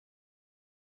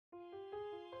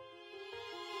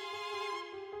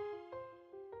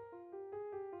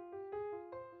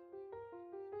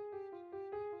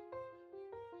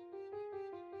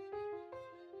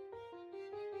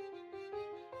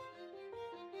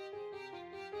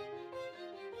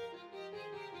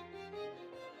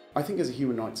I think as a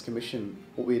Human Rights Commission,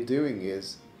 what we're doing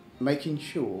is making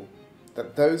sure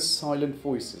that those silent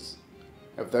voices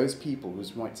of those people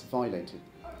whose rights are violated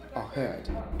are heard.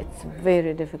 It's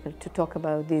very difficult to talk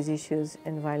about these issues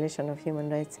in violation of human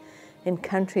rights in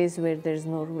countries where there's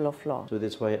no rule of law. So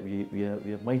that's why we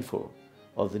are mindful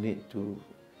of the need to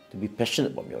be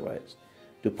passionate about your rights,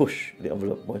 to push the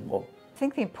envelope more and more. I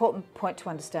think the important point to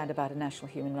understand about a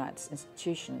national human rights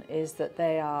institution is that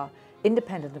they are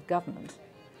independent of government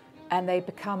and they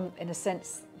become, in a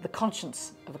sense, the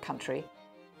conscience of a country.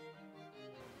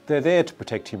 They're there to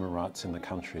protect human rights in the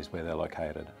countries where they're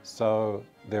located. So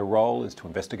their role is to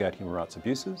investigate human rights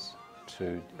abuses,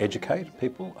 to educate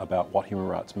people about what human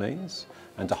rights means,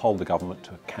 and to hold the government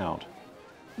to account.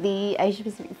 The Asia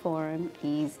Pacific Forum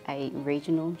is a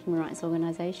regional human rights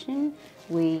organisation.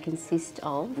 We consist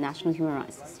of national human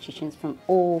rights institutions from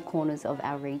all corners of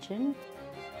our region.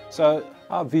 So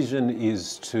our vision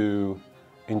is to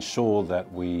ensure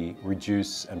that we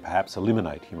reduce and perhaps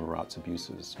eliminate human rights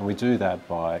abuses. And we do that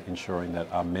by ensuring that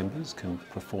our members can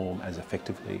perform as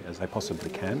effectively as they possibly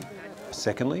can.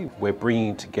 Secondly, we're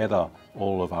bringing together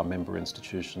all of our member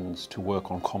institutions to work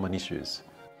on common issues.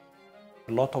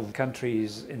 A lot of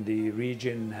countries in the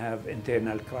region have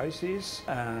internal crises,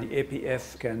 and the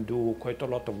APF can do quite a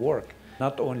lot of work,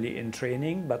 not only in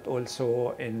training but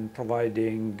also in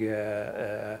providing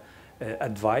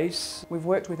advice. We've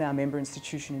worked with our member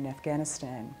institution in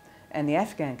Afghanistan, and the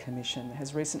Afghan Commission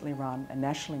has recently run a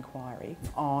national inquiry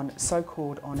on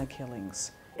so-called honour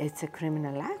killings. It's a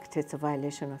criminal act, it's a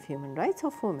violation of human rights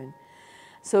of women.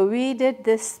 So we did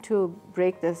this to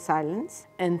break the silence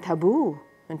and taboo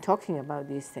in talking about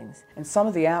these things. And some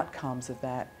of the outcomes of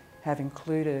that have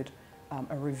included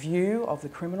a review of the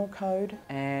criminal code,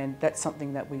 and that's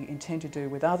something that we intend to do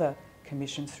with other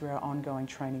commissions through our ongoing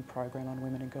training program on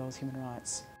women and girls' human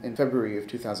rights. In February of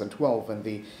 2012,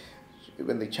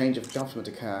 when the change of government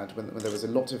occurred, when there was a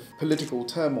lot of political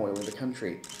turmoil in the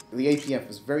country, the APF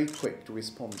was very quick to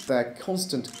respond. Their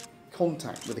constant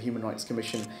contact with the Human Rights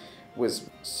Commission was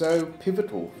so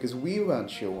pivotal because we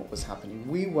weren't sure what was happening.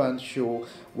 We weren't sure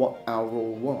what our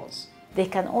role was. They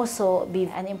can also be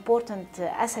an important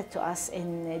asset to us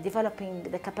in developing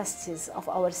the capacities of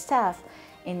our staff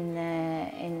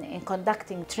in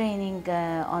conducting training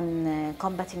on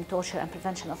combating torture and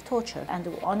prevention of torture. And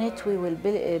on it we will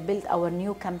build our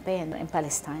new campaign in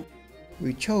Palestine.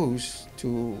 We chose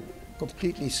to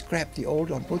completely scrap the old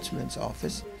Ombudsman's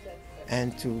office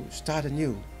and to start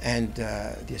anew. And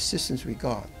the assistance we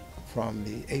got from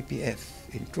the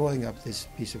APF in drawing up this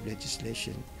piece of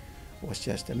legislation was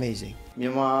just amazing.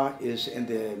 Myanmar is in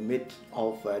the midst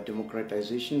of a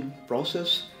democratization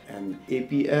process, and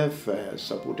APF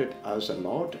supported us a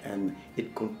lot, and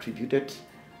it contributed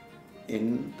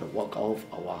in the work of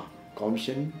our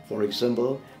commission. For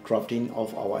example, drafting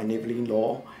of our enabling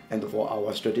law and for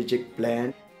our strategic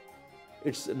plan.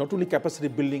 It's not only capacity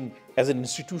building as an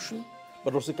institution,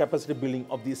 but also capacity building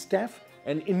of the staff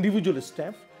and individual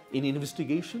staff in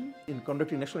investigation, in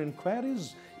conducting national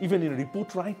inquiries, even in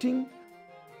report writing.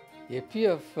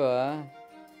 APF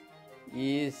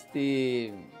is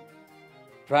the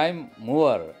prime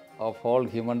mover of all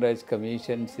human rights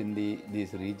commissions in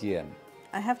this region.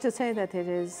 I have to say that it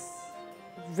is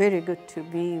very good to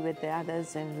be with the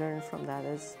others and learn from the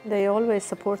others. They always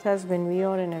support us when we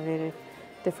are in a very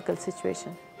difficult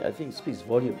situation. I think it speaks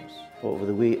volumes for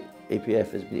the way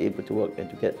APF has been able to work and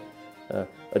to get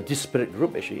a disparate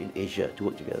group actually in Asia to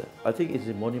work together. I think it's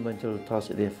a monumental task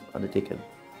that they have undertaken.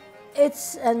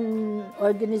 It's an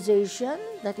organization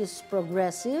that is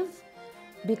progressive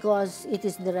because it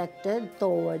is directed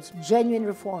towards genuine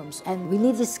reforms, and we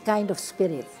need this kind of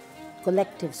spirit,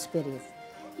 collective spirit,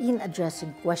 in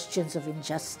addressing questions of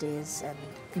injustice and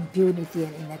impunity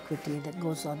and inequity that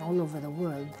goes on all over the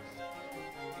world.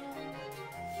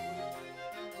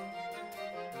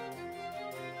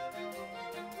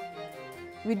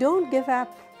 We don't give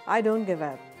up. I don't give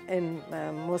up, and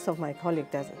most of my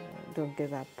colleagues don't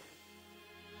give up.